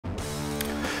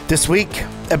This week,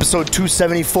 episode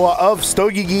 274 of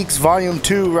Stogie Geeks Volume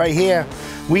 2 right here.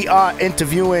 We are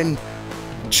interviewing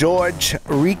George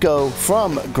Rico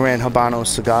from Gran Habano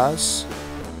Cigars.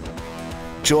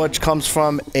 George comes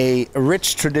from a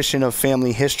rich tradition of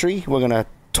family history. We're going to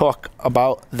talk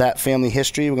about that family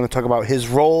history. We're going to talk about his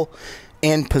role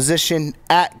and position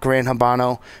at Gran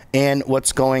Habano and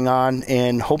what's going on.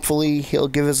 And hopefully he'll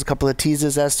give us a couple of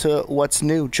teasers as to what's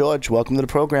new. George, welcome to the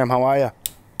program. How are you?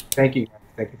 Thank you.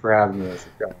 Thank you for having me.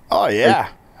 Oh, yeah.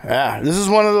 Yeah. This is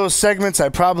one of those segments I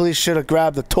probably should have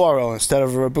grabbed a Toro instead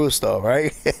of a Robusto,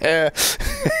 right?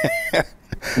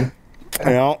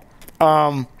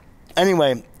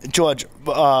 Anyway, George,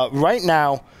 right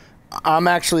now, I'm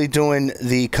actually doing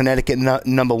the Connecticut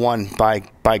number one by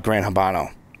Gran Habano.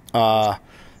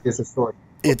 It's a story.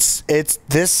 Is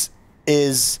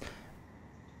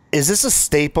this a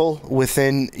staple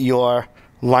within your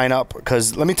lineup?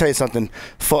 Because let me tell you something.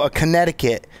 For a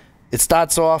Connecticut, it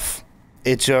starts off,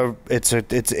 it's a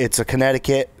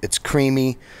Connecticut, it's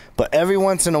creamy, but every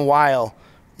once in a while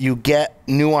you get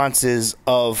nuances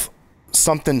of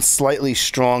something slightly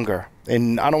stronger.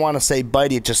 And I don't want to say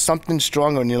bitey, just something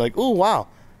stronger, and you're like, ooh, wow,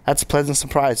 that's a pleasant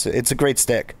surprise. It's a great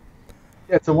stick.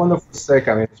 Yeah, it's a wonderful stick.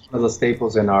 I mean, it's one of the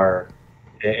staples in our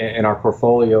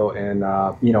portfolio, and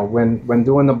when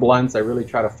doing the blends, I really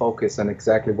try to focus on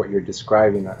exactly what you're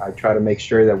describing. I try to make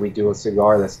sure that we do a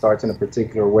cigar that starts in a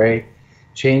particular way,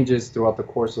 changes throughout the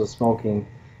course of smoking,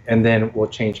 and then we'll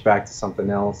change back to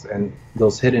something else. And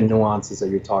those hidden nuances that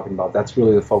you're talking about, that's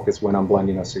really the focus when I'm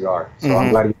blending a cigar. So I'm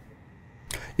glad you.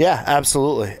 Yeah,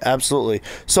 absolutely, absolutely.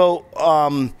 So,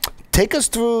 take us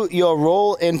through your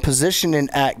role and positioning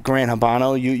at Gran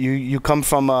Habano. You come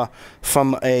from a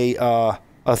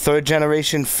third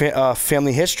generation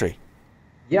family history.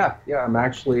 Yeah. I'm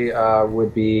actually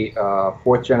would be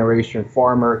fourth generation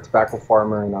farmer, tobacco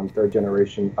farmer, and I'm third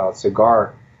generation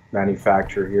cigar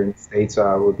manufacturer here in the States.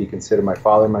 Would be considered my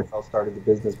father and myself started the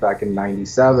business back in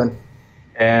 '97.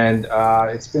 And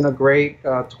it's been a great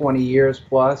 20 years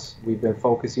plus. We've been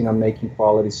focusing on making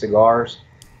quality cigars,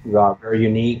 very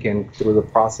unique. And through the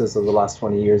process of the last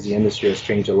 20 years, the industry has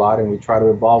changed a lot, and we try to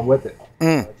evolve with it.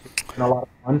 It's been a lot of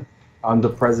fun. I'm the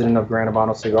president of Gran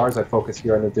Habano Cigars. I focus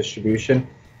here on the distribution,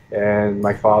 and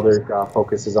my father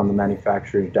focuses on the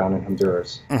manufacturing down in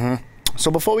Honduras.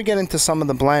 So before we get into some of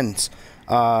the blends,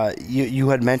 you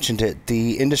had mentioned it.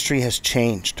 The industry has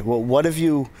changed. Well, what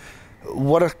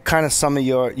are kind of some of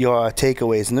your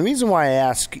takeaways? And the reason why I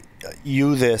ask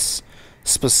you this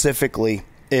specifically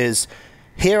is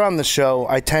here on the show,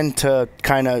 I tend to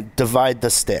kind of divide the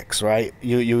sticks, right?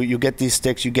 You get these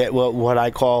sticks, you get what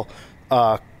I call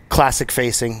classic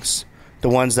facings, the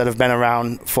ones that have been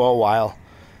around for a while.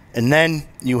 And then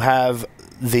you have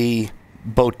the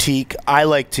boutique. I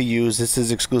like to use, this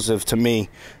is exclusive to me,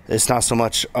 it's not so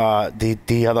much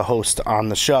the other host on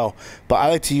the show, but I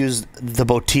like to use the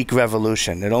boutique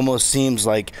revolution. It almost seems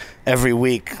like every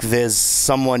week there's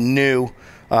someone new,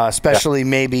 especially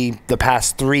maybe the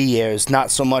past 3 years, not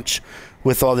so much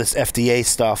with all this FDA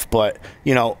stuff, but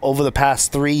over the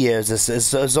past 3 years,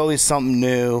 there's always something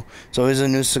new. There's always a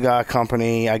new cigar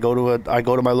company. I go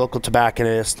to my local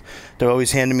tobacconist. They're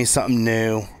always handing me something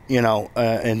new,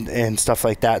 and stuff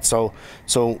like that. So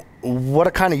what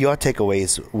are kind of your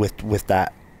takeaways with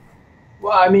that?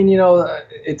 Well, I mean,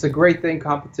 it's a great thing.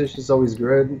 Competition is always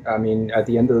good. I mean, at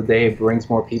the end of the day, it brings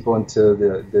more people into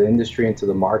the industry, into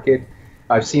the market.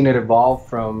 I've seen it evolve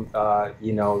from,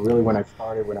 really when I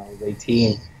started when I was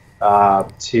 18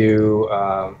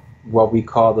 to what we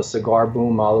call the cigar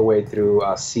boom, all the way through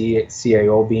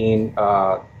CAO being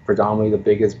predominantly the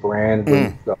biggest brand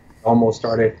when almost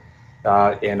started,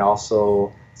 and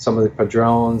also some of the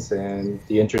Padrones and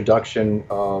the introduction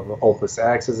of Opus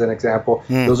X as an example.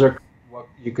 Those are what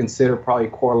you consider probably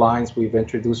core lines. We've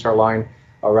introduced our line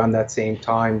around that same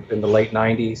time in the late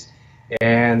 90s.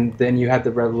 And then you had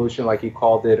the revolution, like you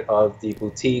called it, of the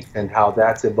boutique and how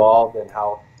that's evolved and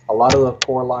how a lot of the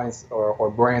core lines or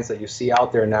brands that you see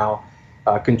out there now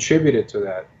contributed to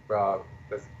that.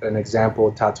 An example,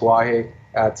 Tatuaje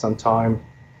at some time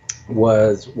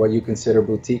was what you consider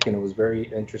boutique, and it was very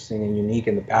interesting and unique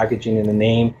in the packaging and the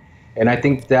name. And I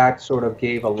think that sort of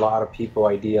gave a lot of people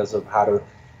ideas of how to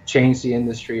change the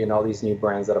industry and all these new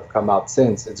brands that have come out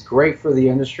since. It's great for the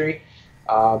industry.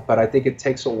 But I think it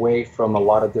takes away from a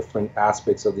lot of different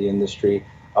aspects of the industry.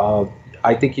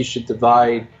 I think you should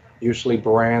divide usually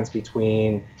brands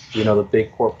between, the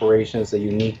big corporations, the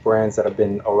unique brands that have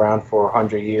been around for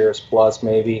 100 years plus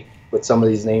maybe, with some of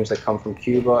these names that come from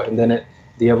Cuba, and then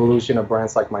the evolution of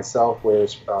brands like myself, where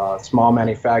small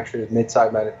manufacturers,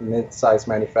 mid-sized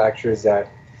manufacturers that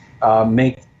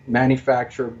make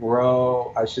manufacture,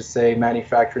 grow, I should say,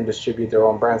 manufacture and distribute their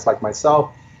own brands like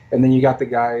myself. And then you got the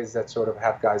guys that sort of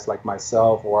have guys like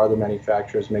myself or other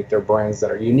manufacturers make their brands that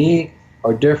are unique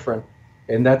or different.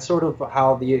 And that's sort of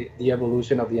how the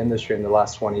evolution of the industry in the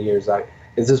last 20 years.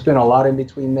 It's just been a lot in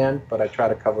between then, but I try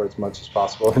to cover as much as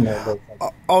possible in there.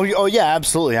 Oh yeah,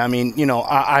 absolutely. I mean,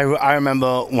 I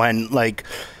remember when like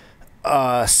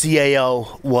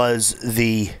CAO was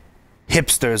the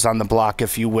hipsters on the block,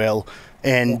 if you will,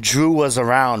 and Drew was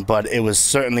around, but it was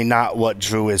certainly not what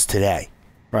Drew is today,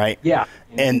 right? Yeah.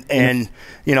 And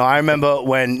I remember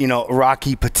when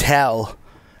Rocky Patel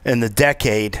in the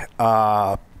decade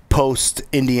post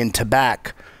Indian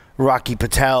Tobacco, Rocky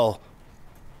Patel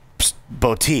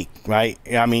boutique, right?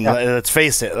 I mean, let's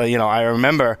face it. I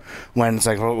remember when it's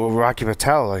like, well, Rocky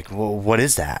Patel. Like, well, what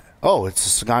is that? Oh, it's a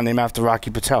cigar named after Rocky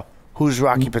Patel. Who's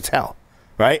Rocky Patel,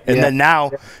 right? And then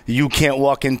now you can't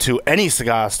walk into any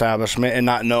cigar establishment and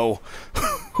not know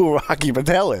who Rocky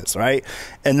Patel is, right?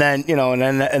 And then you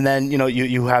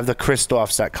have the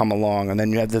Christophs that come along, and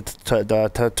then you have the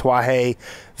Tatuaje,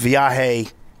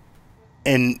 Viaje,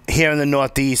 and here in the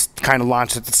Northeast, kind of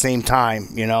launched at the same time,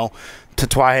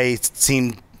 Tatuaje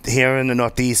seemed here in the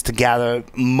Northeast to gather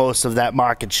most of that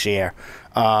market share,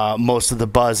 most of the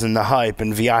buzz and the hype,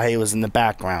 and Viaje was in the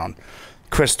background.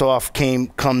 Christoph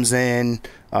comes in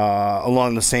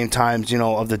along the same times,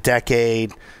 of the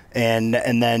decade, and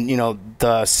then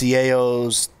the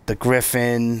CAOs, the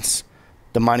Griffins,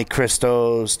 the Monte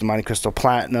Cristos, the Monte Cristo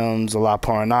Platinums, the La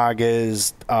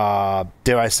Poranagas,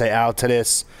 dare I say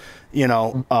Altadis,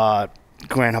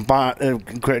 Gran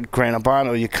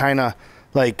Habano, you kind of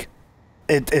like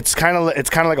it's kind of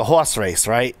like a horse race,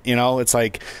 right? It's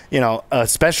like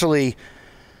especially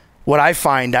what I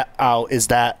find out is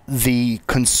that the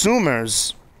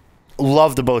consumers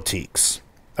love the boutiques,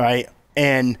 right?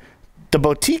 And the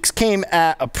boutiques came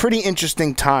at a pretty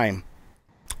interesting time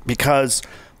because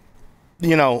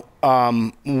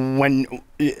when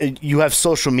you have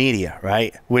social media,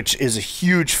 right, which is a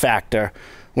huge factor.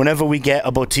 Whenever we get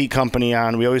a boutique company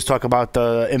on, we always talk about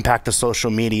the impact of social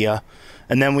media.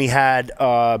 And then we had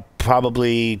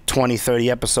probably 20, 30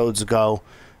 episodes ago,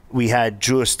 we had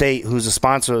Drew Estate, who's a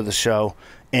sponsor of the show,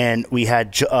 and we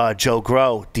had Joe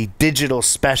Grow, the digital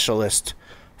specialist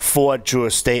for Drew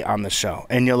Estate on the show.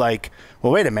 And you're like,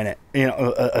 well, wait a minute,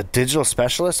 a digital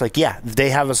specialist? Like, yeah, they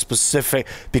have a specific,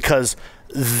 because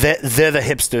they're the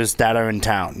hipsters that are in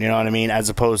town, you know what I mean, as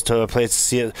opposed to a place to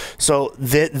see it. So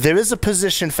there is a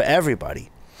position for everybody.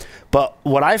 But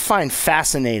what I find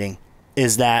fascinating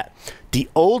is that the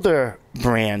older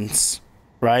brands,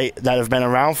 right, that have been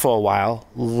around for a while,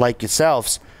 like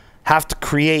yourselves, have to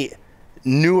create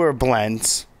newer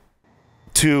blends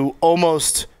to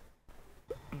almost,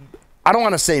 I don't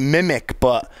want to say mimic,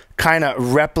 but kind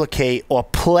of replicate or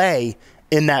play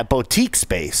in that boutique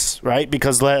space, right?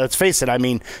 Because let's face it, I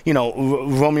mean,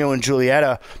 Romeo and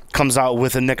Julieta comes out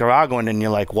with a Nicaraguan, and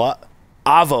you're like, what?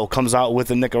 Avo comes out with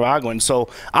a Nicaraguan. So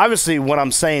obviously what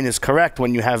I'm saying is correct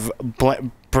when you have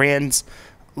brands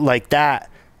like that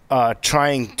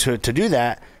trying to do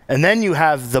that. And then you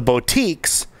have the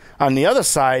boutiques on the other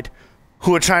side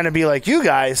who are trying to be like you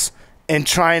guys and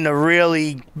trying to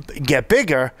really get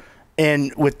bigger.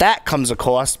 And with that comes a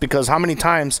cost, because how many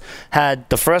times had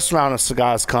the first round of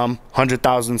cigars come,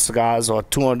 100,000 cigars or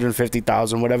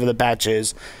 250,000, whatever the batch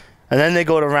is, and then they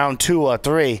go to round 2 or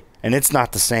 3, and it's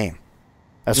not the same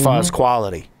as far as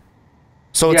quality.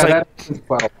 So it's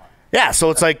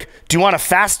so it's like, do you want a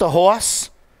faster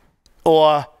horse,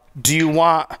 or do you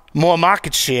want more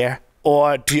market share,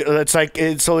 or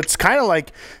so it's kind of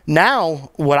like, now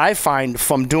what I find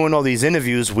from doing all these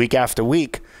interviews week after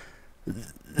week,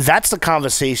 that's the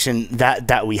conversation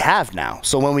that we have now.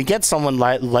 So when we get someone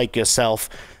like yourself,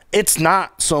 it's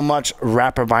not so much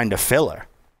wrapper binder filler.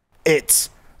 It's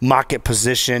market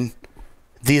position.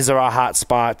 These are our hot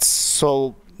spots.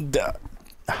 So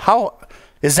how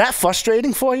is that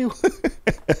frustrating for you?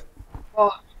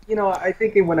 Well, I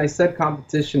think when I said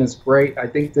competition is great, I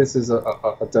think this is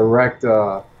a direct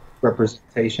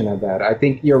representation of that. I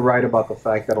think you're right about the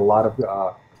fact that a lot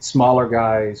of smaller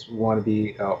guys want to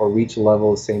be or reach a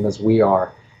level the same as we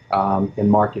are in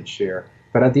market share.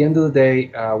 But at the end of the day,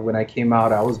 when I came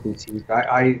out, I was boutique.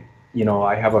 I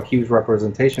have a huge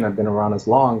representation. I've been around as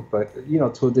long, but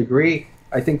to a degree,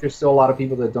 I think there's still a lot of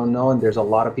people that don't know, and there's a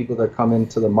lot of people that come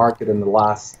into the market in the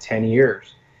last 10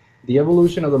 years. The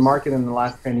evolution of the market in the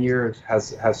last 10 years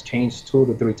has changed 2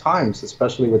 to 3 times,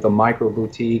 especially with the micro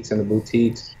boutiques and the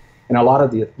boutiques and a lot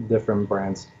of the different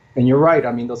brands. And you're right.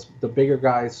 I mean, the bigger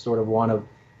guys sort of want to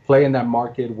play in that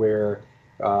market where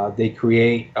They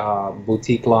create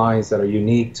boutique lines that are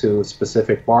unique to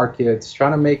specific markets,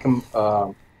 trying to make them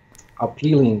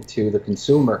appealing to the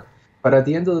consumer. But at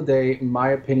the end of the day, my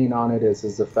opinion on it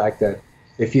is the fact that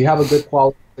if you have a good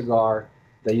quality cigar,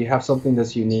 that you have something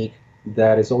that's unique,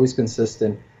 that is always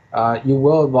consistent, you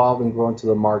will evolve and grow into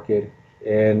the market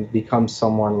and become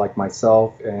someone like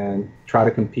myself and try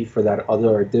to compete for that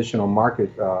other additional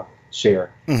market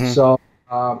share. So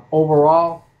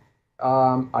overall,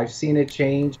 I've seen it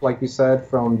change, like you said,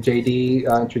 from JD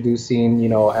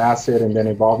introducing, acid and then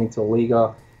evolving to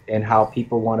Liga, and how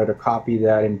people wanted to copy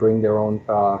that and bring their own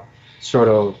sort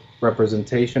of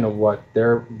representation of what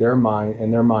their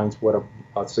minds what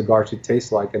a cigar should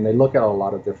taste like, and they look at a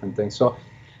lot of different things. So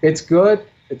it's good.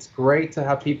 It's great to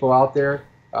have people out there.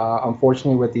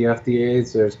 Unfortunately, with the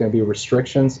FDAs, there's going to be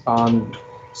restrictions on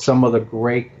some of the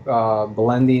great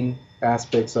blending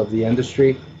aspects of the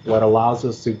industry, what allows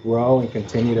us to grow and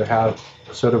continue to have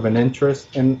sort of an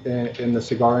interest in the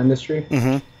cigar industry.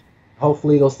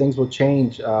 Hopefully those things will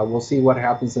change. We'll see what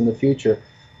happens in the future.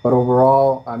 But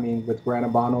overall, I mean, with Gran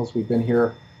Habanos, we've been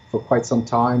here for quite some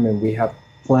time, and we have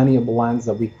plenty of blends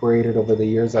that we created over the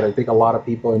years that I think a lot of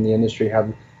people in the industry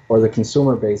have, or the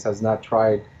consumer base has not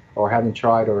tried or haven't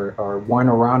tried or weren't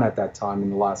around at that time in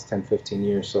the last 10, 15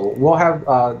 years. So we'll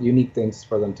have unique things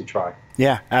for them to try.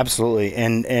 Yeah, absolutely.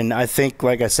 And I think,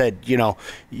 like I said, you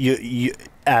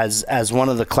as one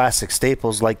of the classic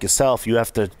staples like yourself, you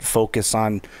have to focus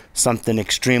on something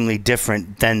extremely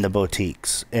different than the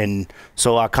boutiques. And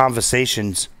so our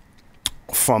conversations,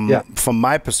 from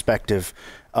my perspective,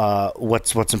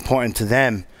 what's important to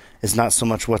them is not so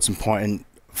much what's important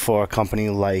for a company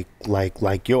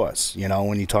like yours.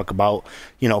 When you talk about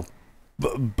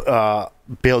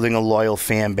building a loyal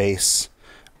fan base,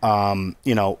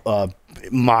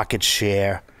 market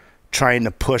share, trying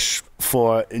to push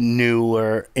for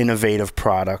newer, innovative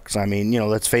products. I mean,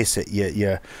 let's face it,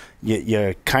 you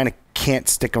kind of can't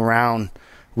stick around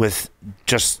with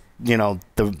just the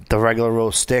regular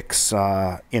row sticks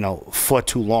for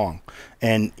too long.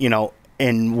 And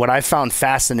what I found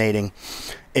fascinating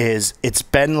is it's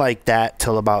been like that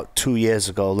till about 2 years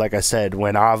ago. Like I said,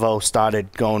 when Avo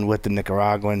started going with the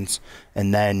Nicaraguans,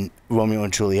 and then Romeo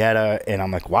and Julieta, and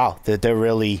I'm like, wow, they're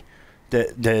really,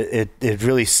 it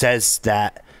really says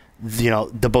that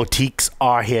the boutiques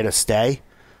are here to stay.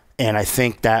 And I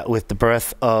think that with the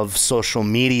birth of social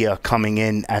media coming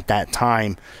in at that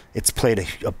time, it's played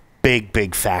a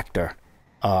big factor,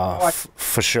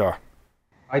 for sure.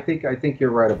 I think you're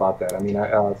right about that. I mean,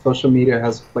 social media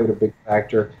has played a big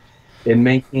factor in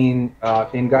making,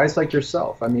 in guys like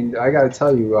yourself. I mean, I got to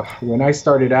tell you, when I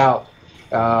started out,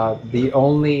 the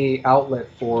only outlet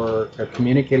for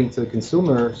communicating to the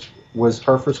consumers was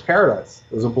Herfer's Paradise.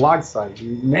 It was a blog site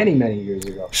many years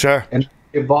ago. Sure. And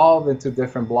evolved into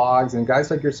different blogs, and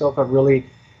guys like yourself have really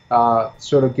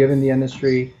sort of given the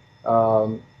industry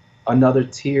another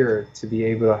tier to be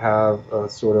able to have a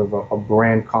sort of a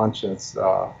brand conscious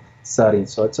setting.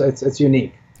 So it's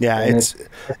unique. Yeah, I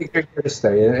think they're here to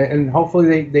stay, and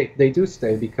hopefully they do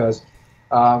stay, because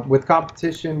with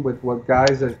competition, with what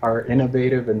guys that are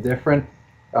innovative and different,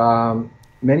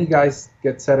 many guys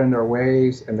get set in their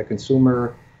ways, and the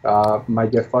consumer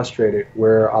might get frustrated.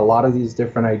 Where a lot of these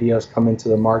different ideas come into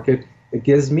the market, it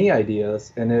gives me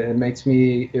ideas, and it makes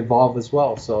me evolve as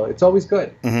well. So it's always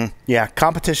good. Yeah,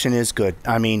 competition is good.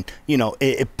 I mean,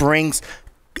 it brings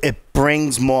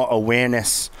more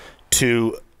awareness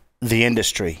to the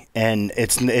industry, and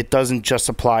it doesn't just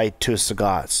apply to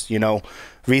cigars.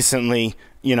 Recently,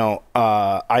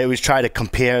 I always try to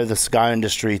compare the cigar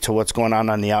industry to what's going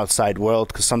on the outside world,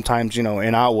 because sometimes, in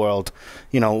our world,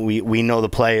 we know the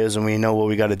players and we know what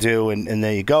we got to do, and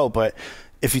there you go. But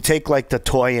if you take like the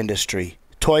toy industry,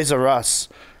 Toys R Us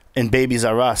and Babies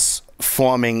R Us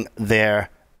forming their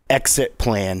exit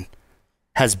plan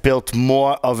has built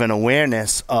more of an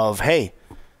awareness of, hey,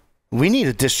 we need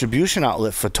a distribution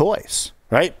outlet for toys,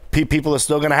 right? People are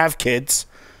still going to have kids,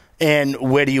 and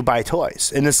where do you buy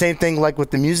toys? And the same thing like with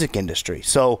the music industry.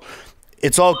 So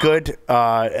it's all good,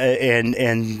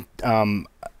 and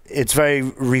it's very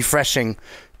refreshing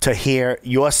to hear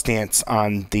your stance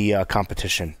on the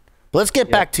competition. But let's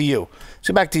get back to you.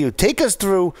 Take us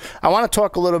through. I want to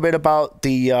talk a little bit about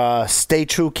the Stay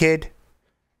True Kid,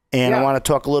 and I want to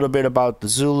talk a little bit about the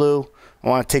Zulu. I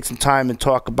want to take some time and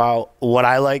talk about what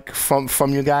I like from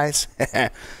you guys.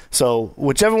 So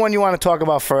whichever one you want to talk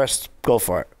about first, go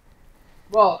for it.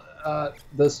 Well,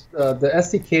 the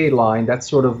SDK line, that's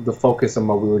sort of the focus of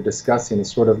what we were discussing,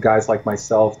 is sort of guys like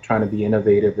myself trying to be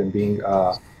innovative and being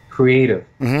creative.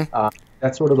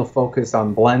 that's sort of the focus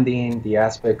on blending, the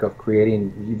aspect of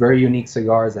creating very unique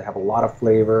cigars that have a lot of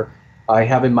flavor. I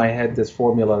have in my head this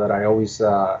formula that I always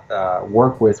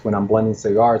work with when I'm blending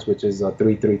cigars, which is a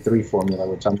 3-3-3 formula,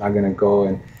 which I'm not going to go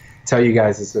and tell you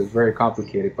guys. It's very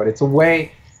complicated, but it's a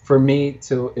way for me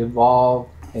to evolve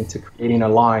into creating a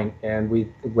line. And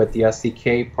with the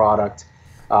SDK product,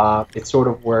 it's sort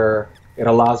of where it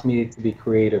allows me to be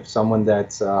creative, someone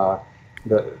that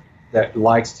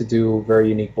likes to do very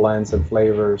unique blends and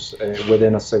flavors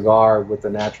within a cigar with the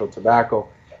natural tobacco.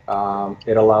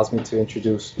 It allows me to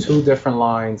introduce 2 different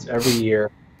lines every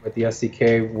year. With the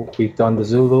SDK, we've done the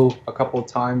Zulu a couple of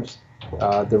times.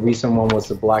 The recent one was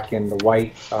the black and the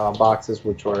white boxes,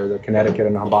 which are the Connecticut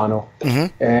and Habano.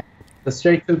 And the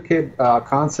Straight Food Kid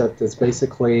concept is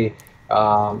basically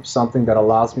something that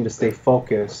allows me to stay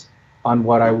focused on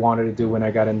what I wanted to do when I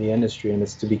got in the industry, and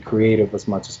it's to be creative as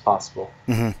much as possible.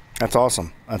 That's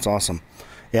awesome. That's awesome.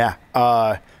 Yeah.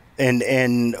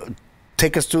 And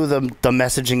take us through the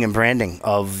messaging and branding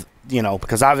of,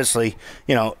 because obviously,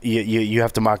 you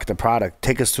have to market the product.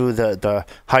 Take us through the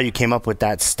how you came up with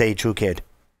that Stay True Kid,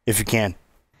 if you can.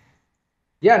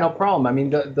 Yeah, no problem. I mean,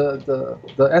 the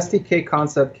SDK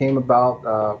concept came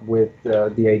about with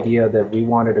the idea that we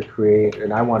wanted to create,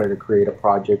 and I wanted to create a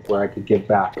project where I could give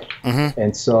back.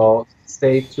 And so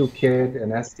Stay True Kid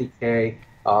and SDK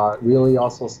really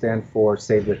also stand for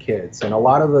Save the Kids. And a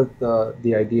lot of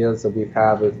the ideas that we've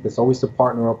had is always to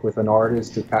partner up with an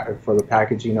artist for the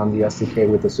packaging on the SDK,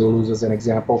 with the Zulus as an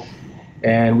example,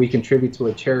 and we contribute to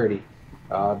a charity.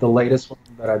 The latest one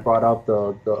that I brought up,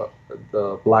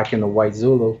 the black and the white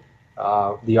Zulu,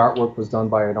 the artwork was done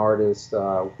by an artist,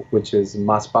 which is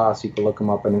Maspas. You can look him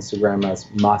up on Instagram as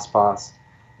Maspas.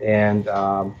 And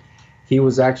he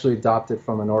was actually adopted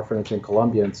from an orphanage in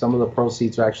Colombia, and some of the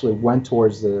proceeds actually went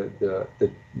towards the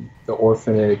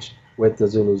orphanage with the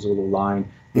Zulu line.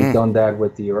 We've done that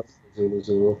with the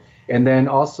Zulu. And then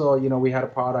also, we had a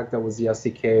product that was the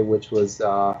SDK, which was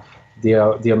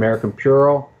the American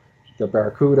Puro, the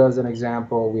Barracuda as an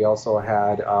example. We also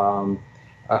had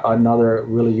another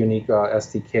really unique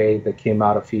SDK that came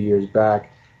out a few years back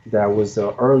that was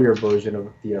the earlier version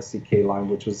of the SDK line,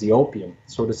 which was the Opium.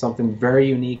 Sort of something very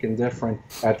unique and different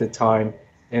at the time.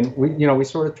 And we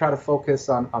sort of try to focus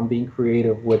on being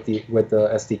creative with the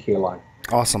SDK line.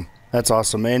 Awesome. That's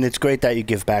awesome. And it's great that you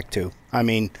give back too. I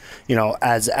mean,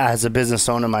 as a business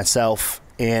owner myself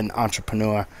and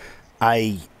entrepreneur,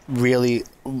 I really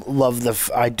love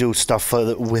I do stuff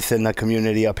within the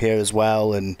community up here as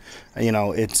well, and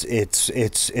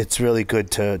it's really good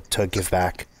to give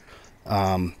back,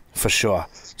 for sure.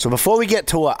 So before we get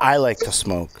to what I like to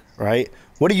smoke, right?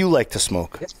 What do you like to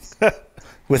smoke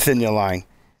within your line?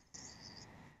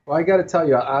 Well, I got to tell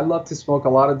you, I love to smoke a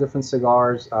lot of different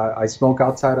cigars. I smoke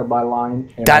outside of my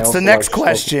line. And That's the next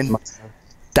question.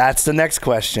 That's the next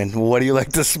question. What do you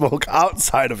like to smoke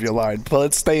outside of your line? But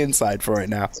let's stay inside for right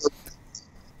now.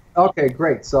 Okay,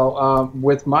 great. So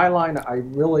with my line, I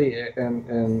really,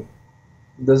 and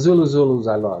the Zulus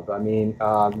I love. I mean,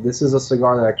 this is a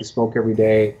cigar that I can smoke every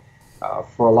day.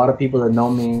 For a lot of people that know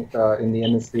me in the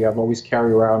industry, I've always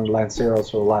carried around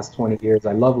Lanceros for the last 20 years.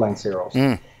 I love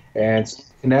Lanceros. And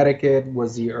Connecticut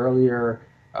was the earlier,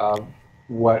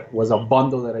 what was a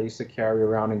bundle that I used to carry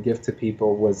around and give to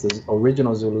people, was the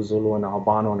original Zulu and a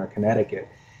Habano and a Connecticut.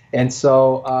 And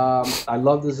so I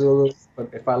love the Zulus, but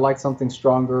if I like something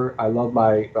stronger, I love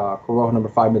my Corojo number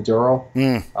 5 Maduro,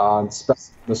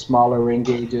 especially the smaller ring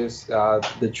gauges.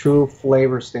 The true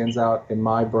flavor stands out in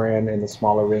my brand in the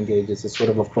smaller ring gauges. It's sort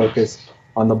of a focus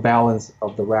on the balance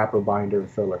of the wrapper, binder, and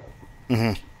filler.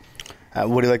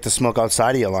 What do you like to smoke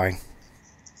outside of your line?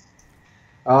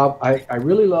 I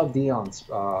really love Dion's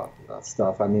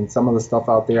stuff. I mean, some of the stuff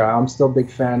out there, I'm still a big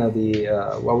fan of the,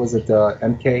 what was it, the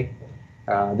MK?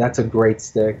 That's a great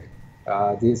stick.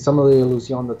 Some of the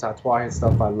Ilusion, the Tatuaje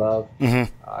stuff I love.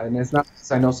 And it's not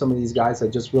because I know some of these guys, I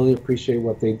just really appreciate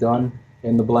what they've done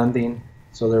in the blending.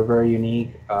 So they're very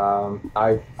unique.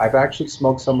 I've actually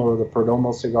smoked some of the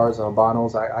Perdomo cigars, the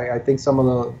Habanos. I think some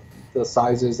of the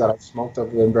sizes that I've smoked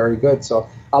have been very good. So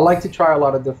I like to try a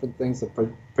lot of different things.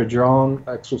 The Padron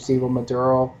Exclusivo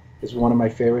Maduro is one of my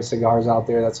favorite cigars out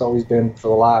there. That's always been for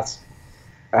the last,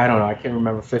 I don't know, I can't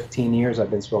remember, 15 years I've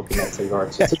been smoking that cigar.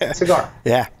 It's a good cigar.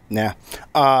 Yeah.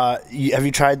 Have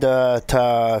you tried the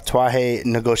Tatuaje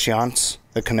Negociants,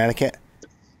 the Connecticut?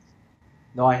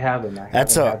 No, I haven't.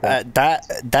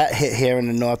 That hit here in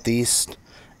the Northeast,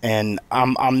 and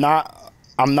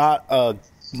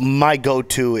my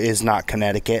go-to is not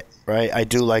Connecticut, right? I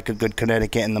do like a good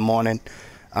Connecticut in the morning,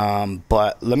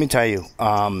 but let me tell you,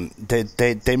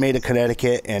 they made a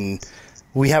Connecticut, and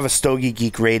we have a Stogie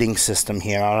Geek rating system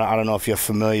here. I don't know if you're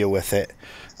familiar with it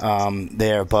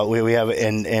there, but we have,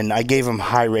 and I gave them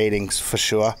high ratings for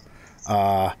sure.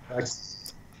 On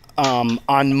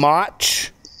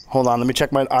March, hold on, let me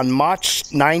check on March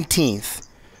 19th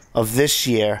of this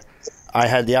year, I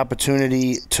had the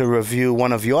opportunity to review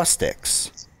one of your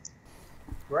sticks.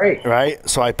 Great. Right?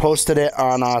 So I posted it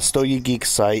on our Stogie Geeks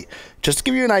site. Just to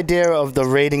give you an idea of the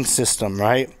rating system,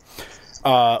 right?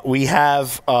 We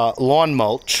have lawn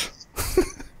mulch,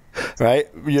 right?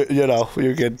 You know,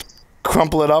 you could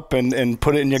crumple it up and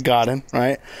put it in your garden,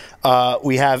 right?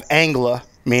 We have angler,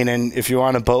 meaning if you're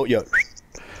on a boat,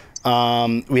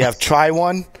 we have try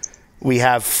one. We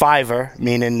have fiver,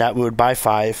 meaning that we would buy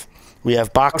 5. We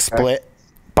have box split.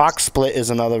 Box split is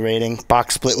another rating.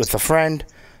 Box split with a friend.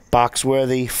 Box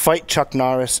worthy, fight Chuck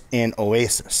Norris, and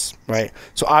Oasis, right?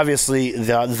 So obviously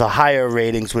the higher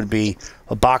ratings would be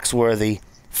a box worthy,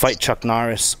 fight Chuck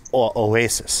Norris, or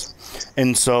Oasis.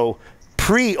 And so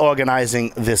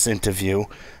pre-organizing this interview,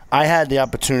 I had the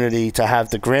opportunity to have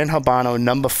the Gran Habano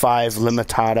No. 5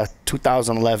 Limitada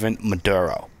 2011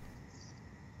 Maduro.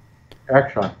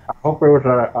 Excellent. I hope it was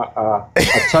a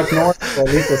Chuck Norris.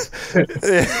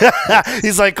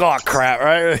 He's like, oh crap,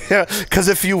 right? Because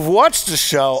if you've watched the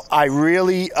show, I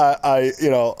really,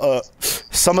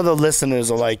 some of the listeners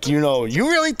are like, you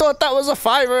really thought that was a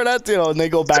fiver, that, and they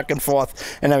go back and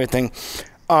forth and everything.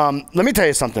 Let me tell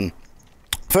you something.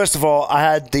 First of all, I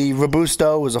had the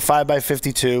Robusto, it was a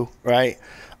 5x52, right?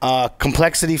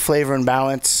 Complexity, flavor, and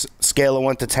balance, scale of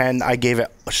 1 to 10, I gave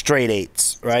it straight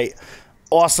 8s, right?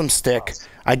 Awesome stick.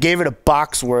 I gave it a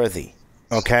box worthy,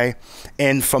 okay?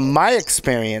 And from my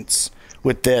experience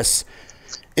with this,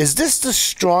 is this the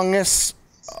strongest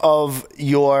of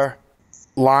your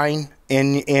line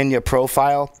in your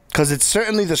profile? Because it's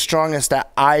certainly the strongest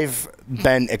that I've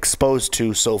been exposed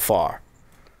to so far.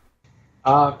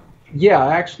 Yeah,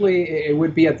 actually, it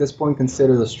would be at this point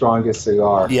considered the strongest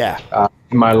cigar. Yeah.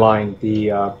 In my line, the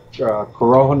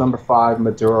Corojo No. 5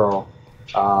 Maduro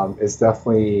is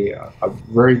definitely a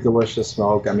very delicious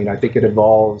smoke. I mean, I think it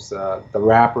evolves. The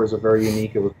wrappers are very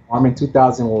unique. It was formed in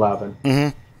 2011.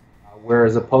 Mm-hmm.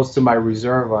 Whereas opposed to my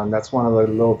Reserva, and that's one of the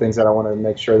little things that I want to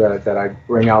make sure that I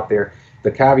bring out there.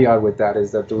 The caveat with that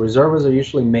is that the Reservas are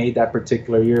usually made that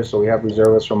particular year. So we have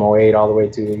Reservas from 08 all the way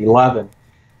to 11.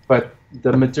 But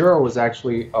the Maduro was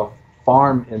actually a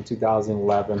farm in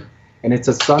 2011. And it's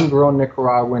a sun-grown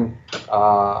Nicaraguan,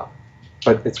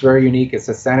 but it's very unique. It's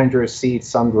a San Andreas seed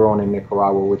sun-grown in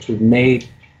Nicaragua, which would made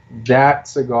that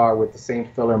cigar with the same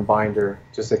filler and binder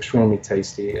just extremely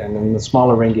tasty. And in the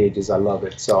smaller ring gauges, I love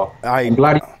it. So I'm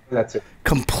glad that's it.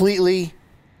 Completely.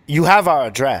 You have our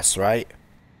address, right?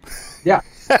 Yeah.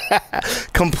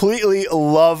 Completely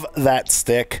love that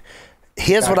stick.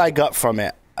 Here's what I got from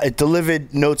it. It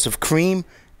delivered notes of cream,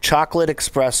 chocolate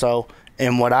espresso,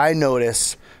 and what I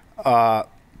notice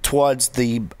towards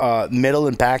the middle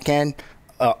and back end,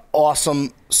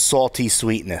 awesome salty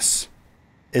sweetness.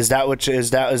 Is that what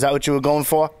you were going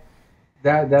for?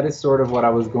 That is sort of what I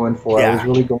was going for. Yeah. I was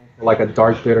really going for like a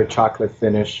dark bitter chocolate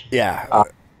finish. Yeah.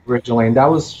 Originally, and that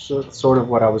was sort of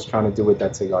what I was trying to do with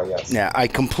that cigar. Yes. Yeah, I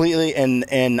completely and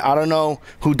I don't know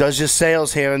who does your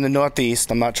sales here in the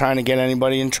Northeast. I'm not trying to get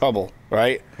anybody in trouble,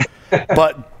 right?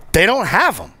 But they don't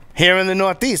have them here in the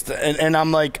Northeast, and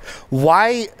I'm like,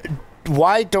 why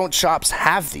don't shops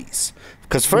have these?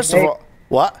 Because first of all,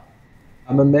 what?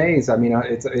 I'm amazed. I mean,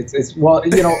 it's well,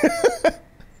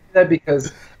 that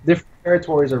because different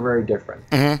territories are very different,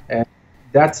 and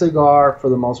that cigar, for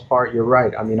the most part, you're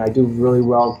right. I mean, I do really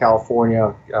well in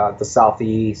California, the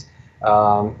Southeast,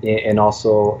 and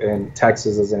also in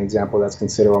Texas, as an example, that's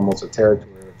considered almost a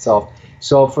territory itself.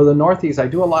 So for the Northeast, I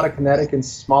do a lot of Connecticut and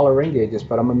smaller ring gauges,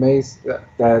 but I'm amazed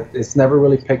that it's never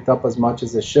really picked up as much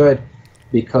as it should,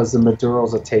 because the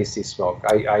Maduro's a tasty smoke.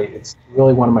 It's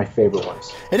really one of my favorite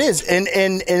ones. It is, and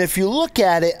if you look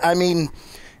at it, I mean,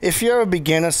 if you're a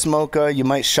beginner smoker, you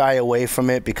might shy away from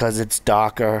it because it's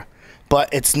darker.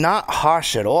 But it's not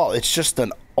harsh at all. It's just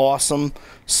an awesome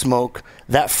smoke.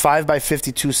 That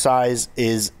 5x52 size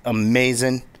is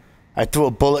amazing. I threw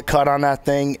a bullet cut on that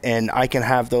thing, and I can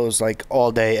have those like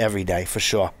all day, every day, for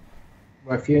sure.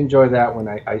 Well, if you enjoy that one,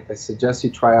 I suggest you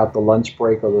try out the Lunch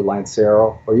Break or the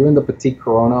Lancero, or even the Petite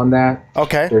Corona on that.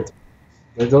 Okay.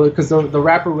 Because the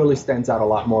wrapper really stands out a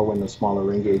lot more when the smaller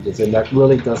ring gauges, and that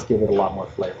really does give it a lot more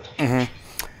flavor. Mm-hmm.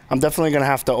 I'm definitely gonna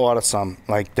have to order some.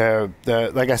 Like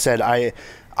like I said, I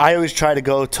always try to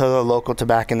go to the local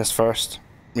tobacconist first.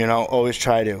 Always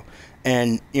try to.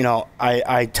 And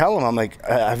I tell them, I'm like,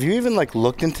 have you even like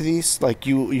looked into these? Like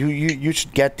you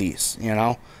should get these.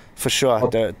 For sure.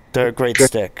 They're a great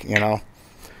stick.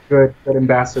 good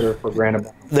ambassador for Gran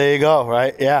Habano. There you go.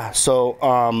 Right. Yeah. So,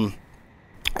 I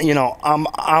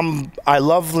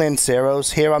love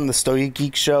Lanceros here on the Stogie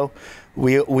Geeks show.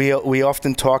 We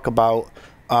often talk about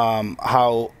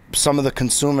how some of the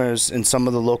consumers in some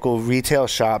of the local retail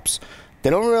shops, they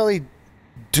don't really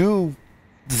do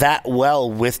that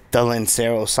well with the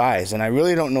Lancero size, and I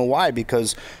really don't know why,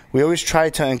 because we always try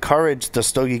to encourage the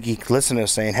Stogie Geek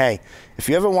listeners, saying, hey, if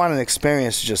you ever want an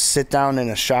experience, just sit down in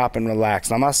a shop and relax.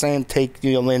 And I'm not saying take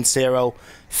your Lancero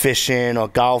fishing or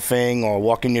golfing or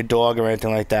walking your dog or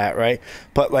anything like that, right?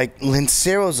 But like,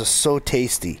 Lanceros are so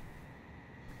tasty.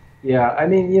 Yeah, I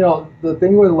mean, the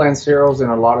thing with Lanceros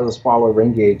and a lot of the smaller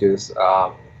ring gauges,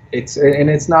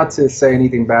 it's not to say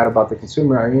anything bad about the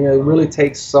consumer. I mean, it really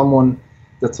takes someone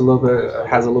that's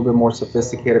has a little bit more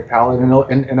sophisticated palate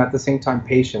and at the same time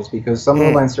patience, because some of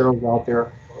the Lanceros out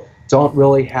there don't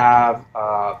really have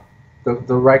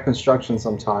the right construction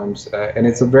sometimes, and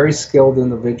it's a very skilled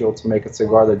individual to make a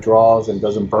cigar that draws and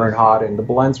doesn't burn hot, and the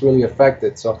blends really affect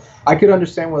it. So I could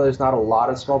understand why there's not a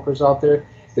lot of smokers out there.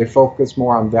 They focus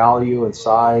more on value and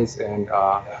size, and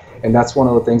that's one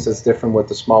of the things that's different with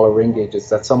the smaller ring gauges.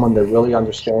 That's someone that really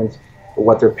understands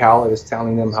what their palate is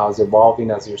telling them, how it's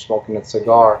evolving as you're smoking a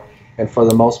cigar, and for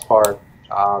the most part,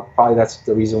 probably that's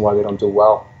the reason why they don't do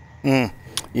well.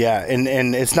 Yeah, and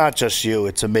it's not just you.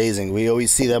 It's amazing. We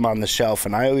always see them on the shelf,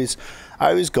 and I always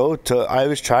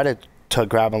try to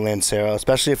grab a Lancero,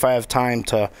 especially if I have time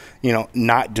to,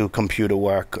 not do computer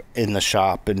work in the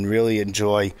shop and really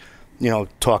enjoy,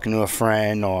 talking to a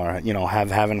friend, or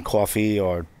having coffee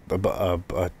or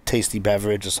a tasty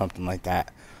beverage or something like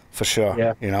that, for sure.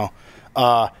 Yeah.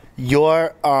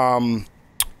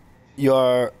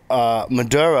 Your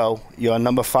Maduro, your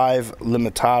number 5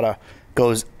 Limitada,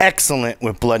 goes excellent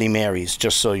with Bloody Marys,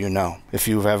 just so you know, if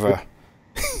you've ever...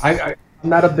 I'm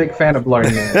not a big fan of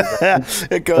Bloody Marys.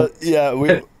 It goes, yeah,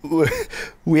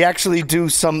 we actually do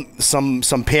some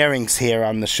pairings here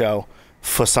on the show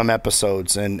for some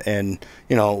episodes, and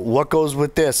what goes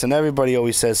with this, and everybody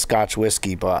always says Scotch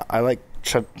whiskey, but I like,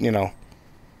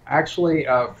 Actually,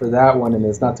 for that one, and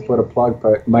it's not to put a plug,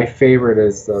 but my favorite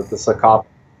is the Zacapa.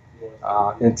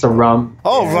 It's a rum.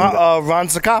 Oh, Ron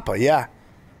Zacapa, yeah.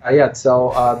 Yeah,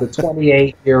 so the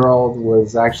 28-year-old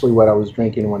was actually what I was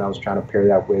drinking when I was trying to pair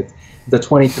that with. The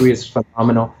 23 is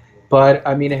phenomenal, but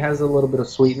I mean, it has a little bit of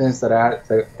sweetness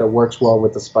that works well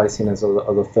with the spiciness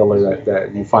of the filler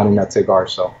that you find in that cigar.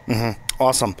 So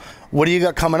Awesome. What do you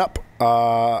got coming up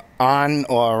on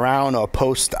or around or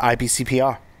post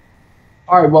IPCPR?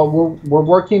 All right, well, we're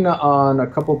working on a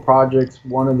couple projects.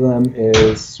 One of them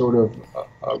is sort of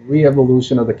a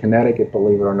re-evolution of the Connecticut,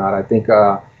 believe it or not. I think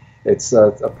it's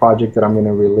a project that I'm going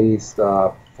to release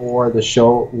for the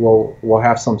show. We'll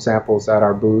have some samples at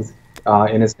our booth,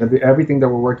 and it's going to be everything that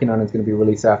we're working on is going to be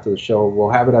released after the show. We'll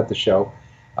have it at the show,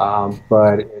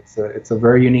 but it's a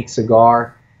very unique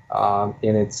cigar,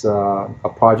 and it's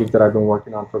a project that I've been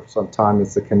working on for some time.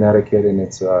 It's the Connecticut, and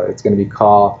it's going to be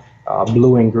called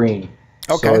Blue and Green.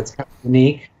 Okay. So it's kind of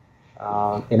unique,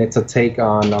 and it's a take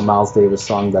on a Miles Davis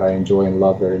song that I enjoy and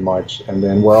love very much. And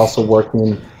then we're also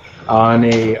working on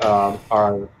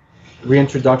our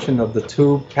reintroduction of the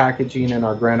tube packaging in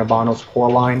our Gran Habano's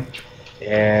core line,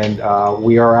 and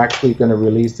we are actually going to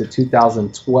release the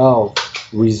 2012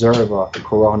 Reserva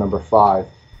Corojo number 5.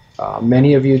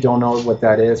 Many of you don't know what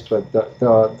that is, but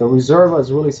the Reserva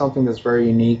is really something that's very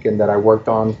unique and that I worked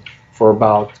on for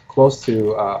about close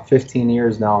to 15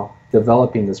 years now,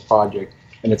 developing this project.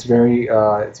 And it's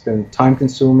it's been time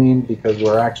consuming because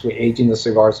we're actually aging the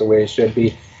cigars the way it should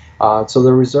be. So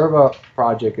the Reserva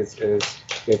project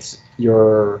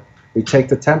we take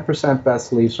the 10%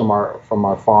 best leaves from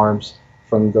our farms,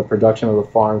 from the production of the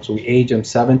farms. We age them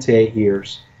 7 to 8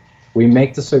 years. We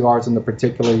make the cigars in the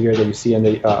particular year that you see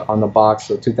in on the box.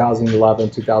 So 2011,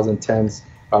 2010s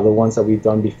are the ones that we've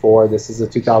done before. This is a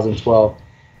 2012.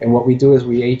 And what we do is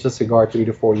we age the cigar 3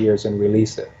 to 4 years and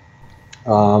release it.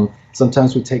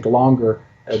 Sometimes we take longer,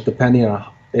 depending on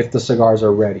if the cigars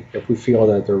are ready, if we feel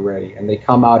that they're ready. And they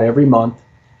come out every month.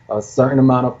 A certain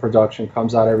amount of production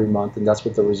comes out every month, and that's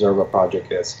what the Reserva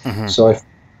project is. So if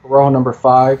Corojo number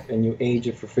 5 and you age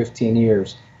it for 15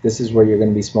 years, this is where you're going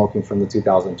to be smoking from the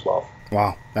 2012.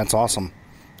 Wow, that's awesome.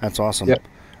 That's awesome. Yep.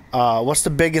 What's the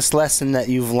biggest lesson that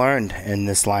you've learned in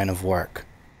this line of work?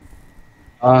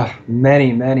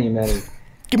 Many.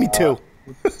 Give me 2.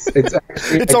 It's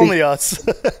actually, it's only us.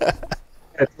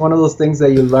 It's one of those things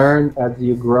that you learn as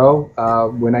you grow.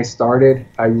 When I started,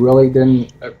 I really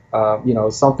didn't,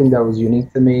 something that was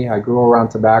unique to me. I grew around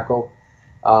tobacco,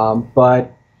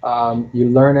 but you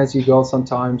learn as you go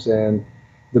sometimes. And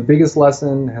the biggest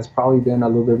lesson has probably been a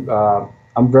little bit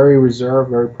I'm very reserved,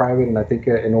 very private, and I think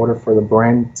in order for the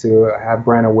brand to have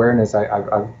brand awareness,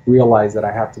 I've realized that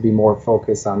I have to be more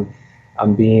focused on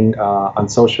being on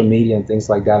social media and things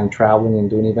like that, and traveling and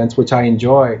doing events, which I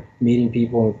enjoy, meeting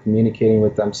people and communicating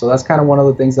with them. So that's kind of one of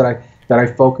the things that I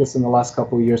focused in the last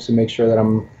couple of years to make sure that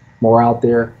I'm more out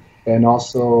there. And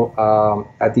also,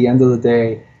 at the end of the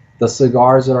day, the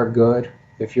cigars that are good,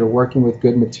 if you're working with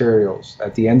good materials,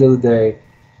 at the end of the day,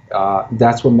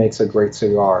 that's what makes a great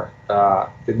cigar.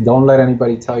 Don't let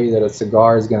anybody tell you that a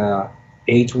cigar is going to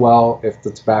age well if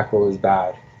the tobacco is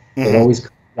bad. It always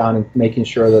comes down to making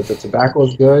sure that the tobacco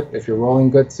is good. If you're rolling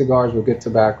good cigars with good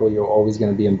tobacco, you're always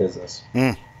going to be in business.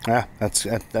 Yeah,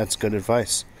 that's good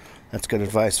advice. That's good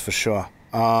advice for sure.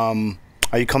 Are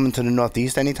you coming to the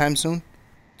Northeast anytime soon?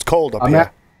 It's cold up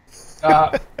here.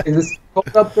 It is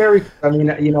cold up there. I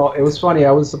mean, you know, it was funny.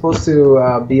 I was supposed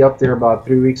to be up there about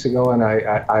 3 weeks ago, and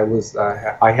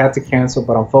I had to cancel.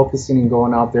 But I'm focusing on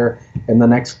going out there in the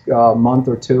next month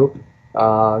or two,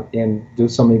 and do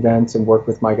some events and work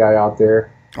with my guy out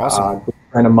there. Awesome. Good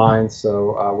friend of mine.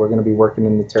 So we're going to be working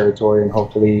in the territory and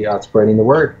hopefully spreading the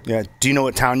word. Yeah. Do you know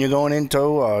what town you're going into,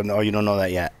 or no, you don't know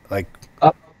that yet? Like,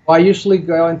 well, I usually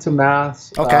go into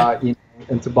Mass. Okay. You know,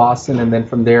 into Boston, and then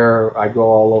from there I go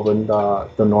all over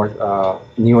the North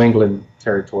New England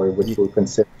territory, which we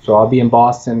consider. So I'll be in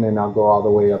Boston, and I'll go all the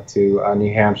way up to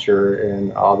New Hampshire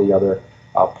and all the other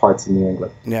parts of New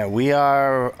England. Yeah, we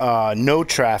are no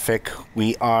traffic.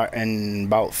 We are in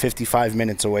about 55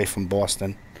 minutes away from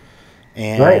Boston,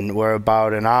 and we're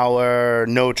about an hour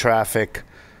no traffic,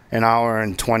 an hour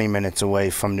and 20 minutes away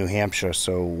from New Hampshire.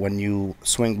 So when you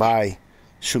swing by,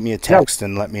 shoot me a text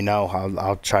and let me know.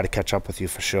 I'll try to catch up with you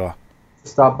for sure.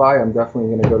 Stop by. I'm definitely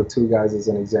going to go to Two Guys as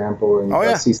an example and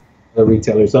see some of the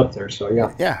retailers up there. So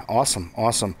yeah. Yeah, awesome.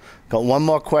 Got one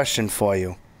more question for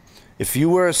you. If you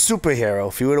were a superhero,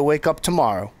 if you were to wake up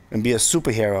tomorrow and be a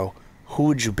superhero, who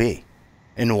would you be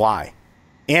and why?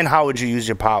 And how would you use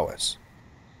your powers?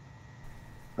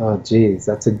 Oh, geez,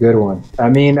 that's a good one. I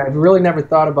mean, I've really never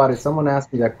thought about it. Someone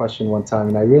asked me that question one time,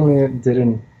 and I really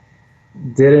didn't.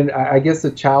 I guess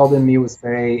the child in me would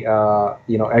say,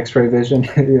 you know, X-ray vision,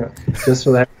 you know, just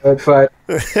for that. But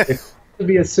if to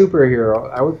be a superhero,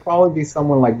 I would probably be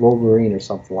someone like Wolverine or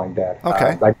something like that.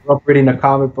 Okay. I grew up reading the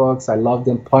comic books. I loved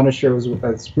them. Punisher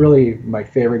that's really my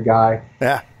favorite guy.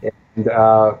 Yeah. And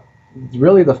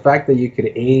really, the fact that you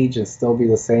could age and still be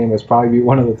the same is probably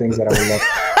one of the things that I would love.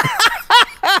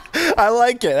 I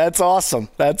like it. That's awesome.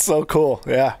 That's so cool.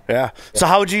 Yeah. So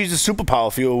how would you use a superpower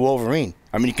if you were Wolverine?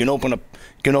 I mean, you can open up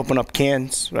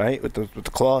cans, right, with the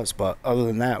claws. But other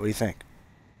than that, what do you think?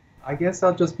 I guess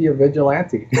I'll just be a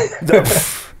vigilante.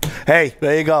 Hey,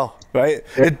 there you go. Right?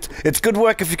 Yeah. It's good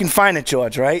work if you can find it,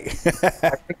 George. Right? I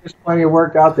think there's plenty of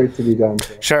work out there to be done.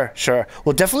 So. Sure.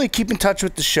 Well, definitely keep in touch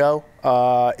with the show.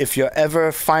 If you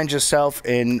ever find yourself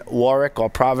in Warwick or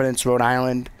Providence, Rhode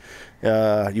Island,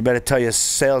 you better tell your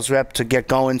sales rep to get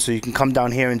going so you can come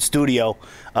down here in studio.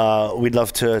 We'd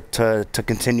love to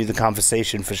continue the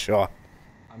conversation for sure.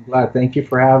 I'm glad. Thank you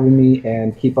for having me,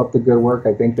 and keep up the good work.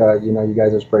 I think you know, you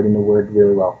guys are spreading the word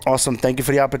really well. Awesome. Thank you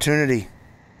for the opportunity.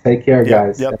 Take care,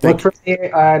 guys. Yep. Look for me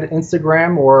at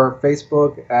Instagram or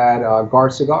Facebook at Gar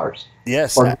Cigars.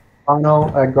 Yes. Or at Gran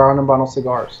Habano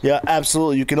Cigars. Yeah,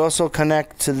 absolutely. You can also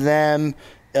connect to them,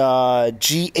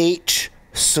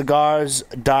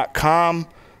 ghcigars.com.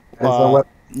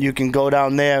 You can go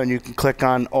down there and you can click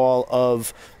on all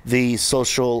of the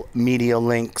social media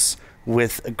links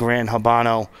with Gran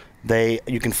Habano.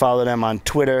 You can follow them on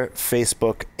Twitter,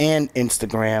 Facebook, and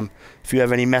Instagram. If you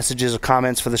have any messages or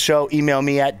comments for the show, email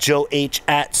me at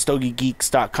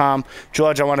joeh@stogiegeeks.com.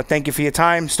 George, I want to thank you for your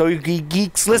time. Stogie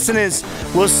Geeks listeners,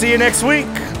 we'll see you next week.